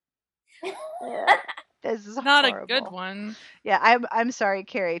legend. Yeah. This is not horrible. a good one. Yeah, I'm sorry,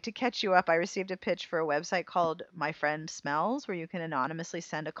 Carrie. To catch you up, I received a pitch for a website called My Friend Smells, where you can anonymously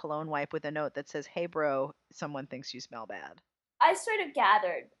send a cologne wipe with a note that says, "Hey, bro, someone thinks you smell bad." I sort of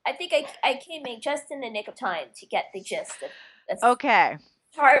gathered. I think I came in just in the nick of time to get the gist of this Okay.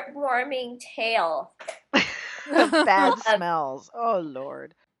 heartwarming tale of bad smells. Oh,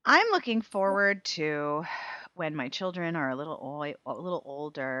 Lord. I'm looking forward to when my children are a little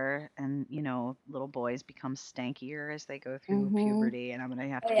older, and little boys become stankier as they go through puberty, and I'm gonna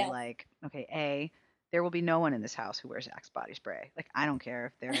have to be like, okay, there will be no one in this house who wears Axe body spray. Like, I don't care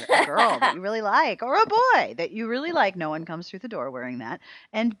if they're a girl that you really like or a boy that you really like. No one comes through the door wearing that.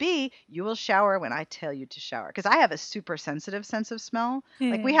 And B, you will shower when I tell you to shower, because I have a super sensitive sense of smell.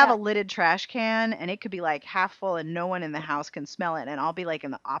 Like, we have a lidded trash can, and it could be like half full and no one in the house can smell it. And I'll be like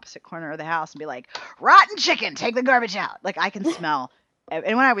in the opposite corner of the house and be like, "Rotten chicken, take the garbage out." Like, I can smell.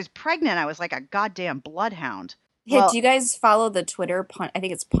 And when I was pregnant, I was like a goddamn bloodhound. Yeah, do you guys follow the Twitter? I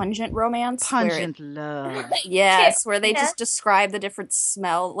think it's Pungent Romance. Pungent Love. Yes, where they just describe the different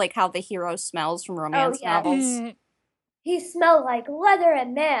smell, like how the hero smells from romance novels. He smelled like leather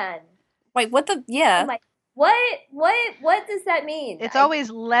and man. Wait, what the? Yeah. I'm like, what does that mean? It's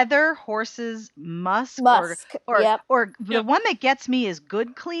always leather, horses, musk. Or the one that gets me is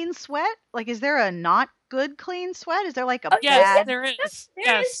good clean sweat. Like, is there a not good clean sweat? Is there like a bad? Yes, there is.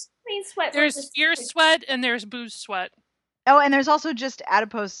 Yes. Clean sweat. There's fierce sweat and there's booze sweat. Oh, and there's also just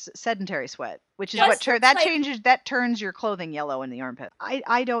adipose sedentary sweat, which is that turns your clothing yellow in the armpit.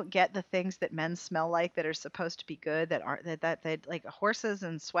 I don't get the things that men smell like that are supposed to be good that aren't that like horses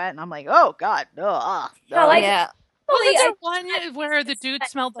and sweat, and I'm like, oh God, no. Yeah. Wasn't there one where the dude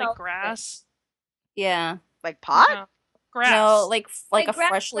smelled like grass? Yeah. Like pot? No, grass. No, like a grass,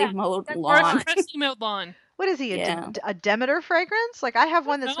 freshly mowed Or lawn. a freshly mowed lawn. What is he? A Demeter fragrance? Like, I have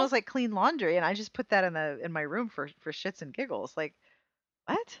one that smells like clean laundry, and I just put that in my room for shits and giggles. Like,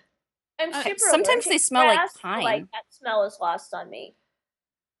 what? I'm super sometimes they smell like grass, pine. Like, that smell is lost on me.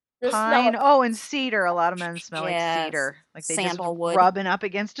 The Pine. smell of And cedar. A lot of men smell like cedar. Like they sandalwood. just rubbing up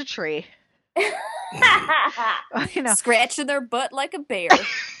against a tree. Scratching their butt like a bear.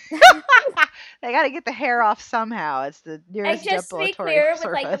 They got to get the hair off somehow. It's the nearest just to be depilatory clear, surface.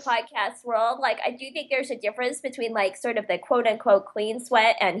 with like the podcast world, like I do think there's a difference between like sort of the quote unquote clean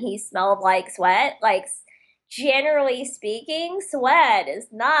sweat and he smelled like sweat. Like, generally speaking, sweat is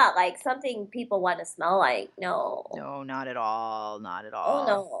not like something people want to smell like. No, not at all. Not at Oh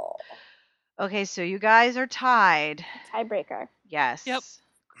all. no. Okay, so you guys are tied. Tiebreaker. Yes. Yep.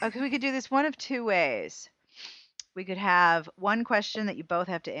 Okay, we could do this one of two ways. We could have one question that you both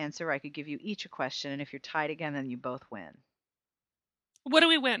have to answer. I could give you each a question, and if you're tied again, then you both win. What do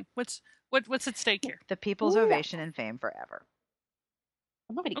we win? What's at stake here? The people's ovation and fame forever.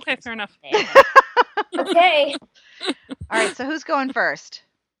 Nobody Okay, fair enough. Okay. All right, so who's going first?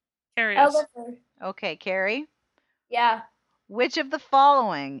 Carrie I'll is. go first. Okay, Carrie. Yeah. Which of the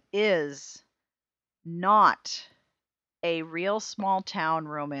following is not a real small town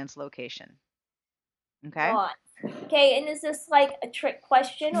romance location? Okay. Okay, and is this like a trick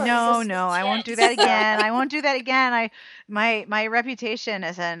question? Or No, is this I won't do that again. I won't do that again. My reputation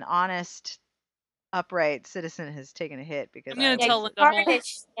as an honest, upright citizen has taken a hit because I'm gonna tell Linda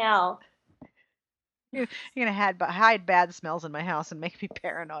tarnished now. You're gonna hide bad smells in my house and make me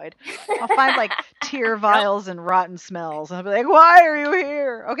paranoid. I'll find like tear vials and rotten smells, and I'll be like, "Why are you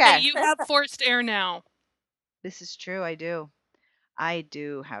here?" Okay. Hey, you have forced air now. This is true. I do. I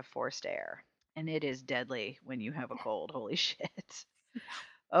do have forced air, and it is deadly when you have a cold. Holy shit.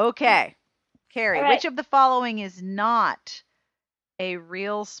 Okay, Carrie, All right. which of the following is not a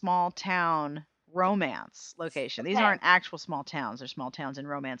real small town romance location? These Okay. aren't actual small towns. They're small towns in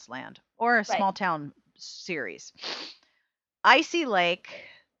romance land or a small town series. Icy Lake,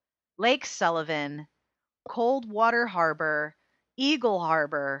 Lake Sullivan, Coldwater Harbor, Eagle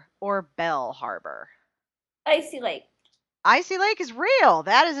Harbor, or Bell Harbor. Icy Lake. Icy Lake is real.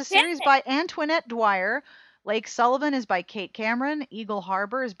 That is a series it. by Antoinette Dwyer. Lake Sullivan is by Kate Cameron. Eagle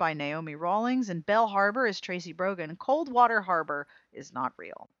Harbor is by Naomi Rawlings. And Bell Harbor is Tracy Brogan. Coldwater Harbor is not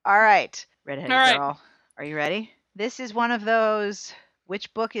real. All right, Redheaded All right. Girl. Are you ready? This is one of those,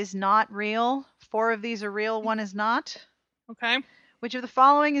 which book is not real? 4 of these are real, 1 is not. Okay. Which of the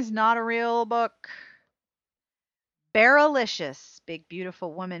following is not a real book? Bearalicious, Big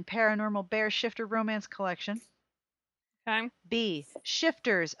Beautiful Woman Paranormal Bear Shifter Romance Collection. Okay. B.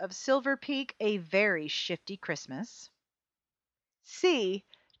 Shifters of Silver Peak, A Very Shifty Christmas. C.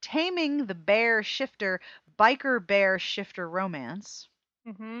 Taming the Bear Shifter, Biker Bear Shifter Romance.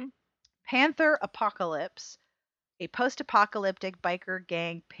 Mm-hmm. Panther Apocalypse, a post-apocalyptic biker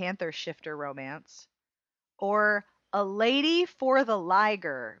gang panther shifter romance. Or A Lady for the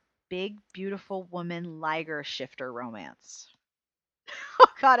Liger, Big Beautiful Woman Liger Shifter Romance. Oh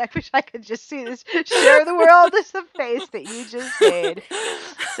God, I wish I could just see this. Share the world is the face that you just made.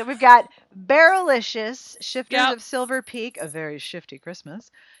 So we've got Bearalicious, Shifters Yep. of Silver Peak, A Very Shifty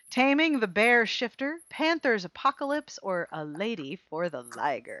Christmas, Taming the Bear Shifter, Panther's Apocalypse, or A Lady for the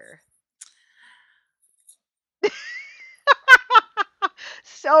Liger.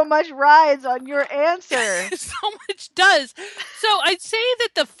 So much rides on your answer. So much does. So I'd say that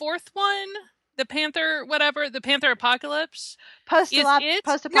the fourth one, the Panther, whatever, the Panther Apocalypse, is it? No,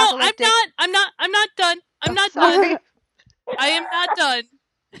 Post-apocalyptic. I'm not done. I'm not sorry. done. I am not done.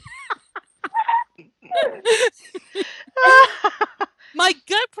 My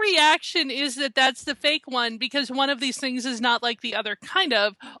gut reaction is that that's the fake one because one of these things is not like the other, kind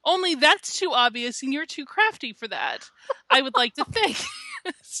of. Only that's too obvious and you're too crafty for that, I would like to think.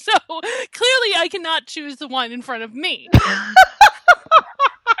 So clearly I cannot choose the one in front of me.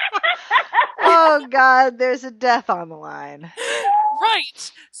 Oh God, there's a death on the line.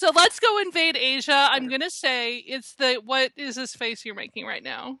 Right. So let's go invade Asia. I'm going to say it's the, what is this face you're making right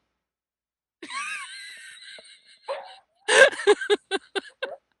now?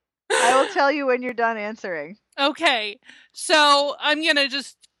 I will tell you when you're done answering. Okay. So I'm going to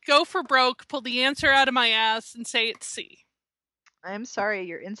just go for broke, pull the answer out of my ass, and say it's C. I'm sorry,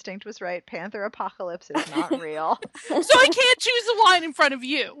 your instinct was right. Panther Apocalypse is not real. So I can't choose the wine in front of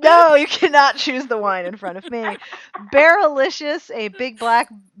you. No, you cannot choose the wine in front of me. Bearalicious, a big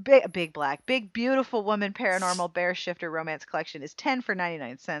beautiful woman paranormal bear shifter romance collection is 10 for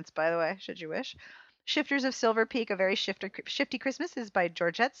 99 cents, by the way, should you wish. Shifters of Silver Peak, A Very Shifty Christmas is by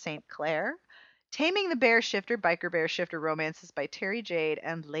Georgette St. Clair. Taming the Bear Shifter, Biker Bear Shifter Romance is by Terry Jade,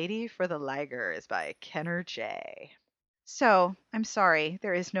 and Lady for the Liger is by Kenner J. So, I'm sorry,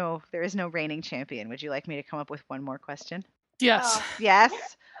 there is no reigning champion. Would you like me to come up with one more question? Yes. Yes?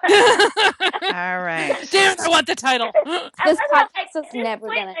 All right. Damn, I want the title. This I podcast is never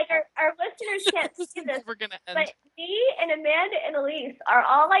point, gonna like, our listeners can't This see is this, never gonna end. but me and Amanda and Elyse are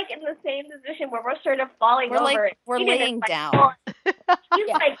all like in the same position where we're sort of falling We're over. like, we're Steven is, laying like, down. He's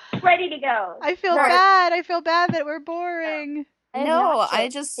like ready to go. I feel Right. bad. I feel bad that we're boring. I have No, nachos I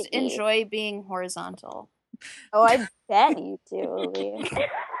just to eat. enjoy being horizontal. Oh, I bet you do, Elyse.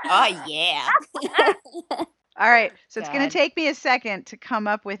 Oh, yeah. All right, so it's going God. to take me a second to come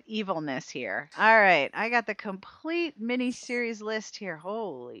up with evilness here. All right, I got the complete mini-series list here.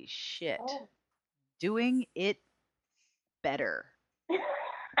 Holy shit. Oh. Doing it better.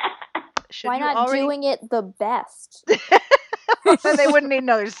 Should Why you not already... doing it the best? Then they wouldn't need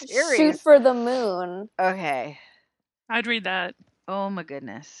another series. Shoot for the moon. Okay. I'd read that. Oh my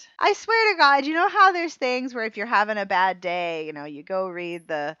goodness. I swear to God, you know how there's things where if you're having a bad day, you know, you go read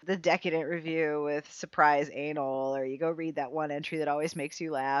the decadent review with surprise anal, or you go read that one entry that always makes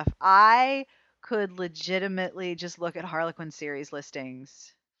you laugh. I could legitimately just look at Harlequin series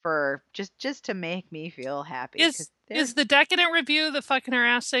listings for just to make me feel happy. 'cause Is the decadent review the fucking her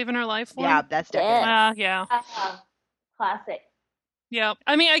ass saving her life one? yeah, that's decadent. Yes. Yeah. Classic. Yeah.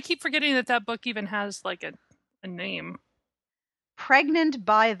 I mean, I keep forgetting that book even has like a name. Pregnant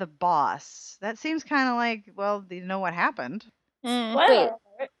by the Boss. That seems kind of like, well, you know what happened. Mm. Wait,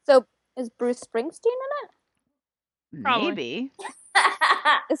 so Is Bruce Springsteen in Probably. Maybe. it?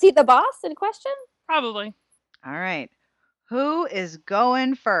 Is he the boss in question? Probably. All right. Who is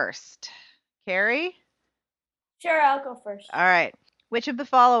going first? Carrie? Sure, I'll go first. All right. Which of the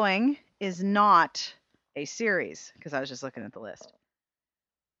following is not a series? Because I was just looking at the list.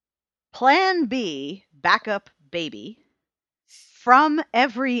 Plan B, Backup Baby, From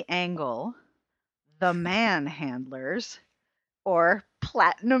Every Angle, The Manhandlers, or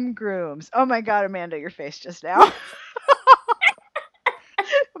Platinum Grooms. Oh my God, Amanda, your face just now.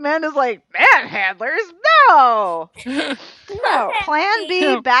 Amanda's like, manhandlers? No! No. Plan B,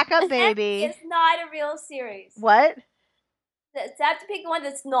 No. Backup Plan B Baby. is not a real series. What? Does I have to pick one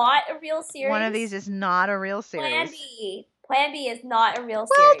that's not a real series? One of these is not a real series. Plan B. Plan B is not a real Well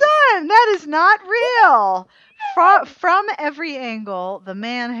series. done. That is not real. From Every Angle, The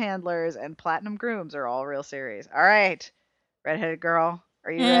Manhandlers and Platinum Grooms are all real series. All right, Redheaded Girl,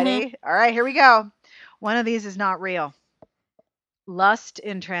 are you ready? All right, here we go. One of these is not real. Lust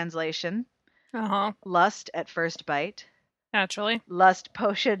in Translation, Uh-huh. Lust at First Bite, Naturally. Lust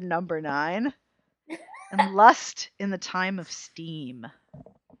Potion Number 9, and Lust in the Time of Steam.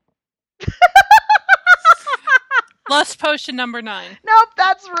 Lust Potion number 9. Nope,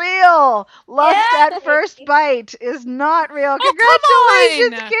 that's real. Lust Yeah. at First Bite is not real. Oh,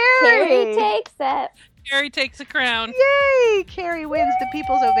 Congratulations, Carrie Carrie. takes it. Carrie takes the crown. Yay! Carrie wins the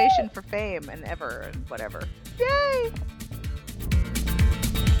People's Ovation for Fame and ever and whatever. Yay!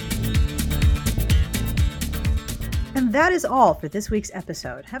 And that is all for this week's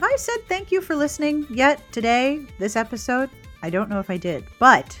episode. Have I said thank you for listening yet today, this episode? I don't know if I did,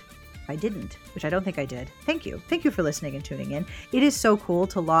 but I didn't, which I don't think I did. Thank you. Thank you for listening and tuning in. It is so cool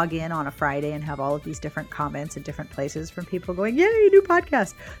to log in on a Friday and have all of these different comments in different places from people going, yay, new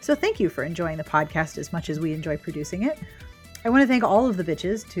podcast. So thank you for enjoying the podcast as much as we enjoy producing it. I want to thank all of the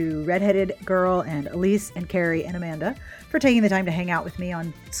bitches, to Redheaded Girl and Elyse and Carrie and Amanda, for taking the time to hang out with me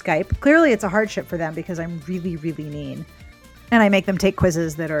on Skype. Clearly it's a hardship for them because I'm really, really mean. And I make them take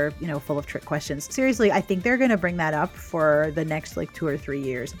quizzes that are, full of trick questions. Seriously, I think they're going to bring that up for the next 2 or 3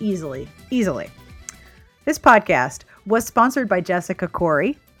 years. Easily. This podcast was sponsored by Jessica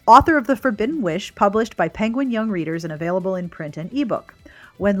Corey, author of The Forbidden Wish, published by Penguin Young Readers and available in print and ebook.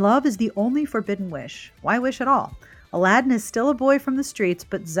 When love is the only forbidden wish, why wish at all? Aladdin is still a boy from the streets,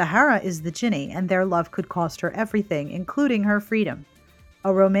 but Zahara is the genie, and their love could cost her everything, including her freedom.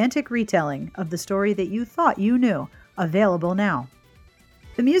 A romantic retelling of the story that you thought you knew. Available now.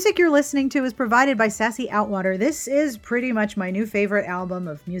 The music you're listening to is provided by Sassy Outwater. This is pretty much my new favorite album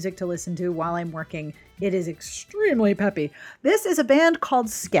of music to listen to while I'm working. It is extremely peppy. This is a band called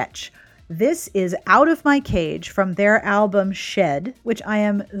Sketch. This is Out of My Cage from their album Shed, which I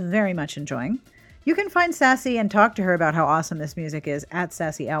am very much enjoying. You can find Sassy and talk to her about how awesome this music is at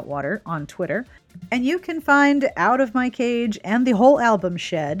Sassy Outwater on Twitter. And you can find Out of My Cage and the whole album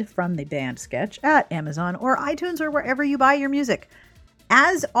Shed from the band Sketch at Amazon or iTunes or wherever you buy your music.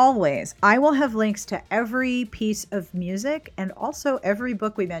 As always, I will have links to every piece of music and also every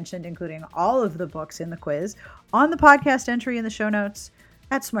book we mentioned, including all of the books in the quiz, on the podcast entry in the show notes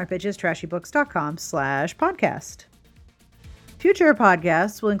at smartbitchestrashybooks.com/podcast. Future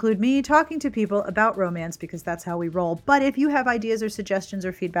podcasts will include me talking to people about romance because that's how we roll. But if you have ideas or suggestions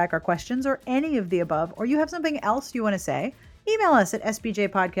or feedback or questions or any of the above, or you have something else you want to say, email us at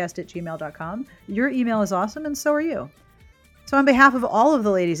sbjpodcast@gmail.com. Your email is awesome and so are you. So on behalf of all of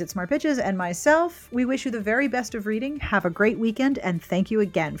the ladies at Smart Bitches and myself, we wish you the very best of reading. Have a great weekend and thank you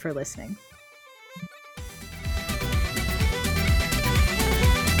again for listening.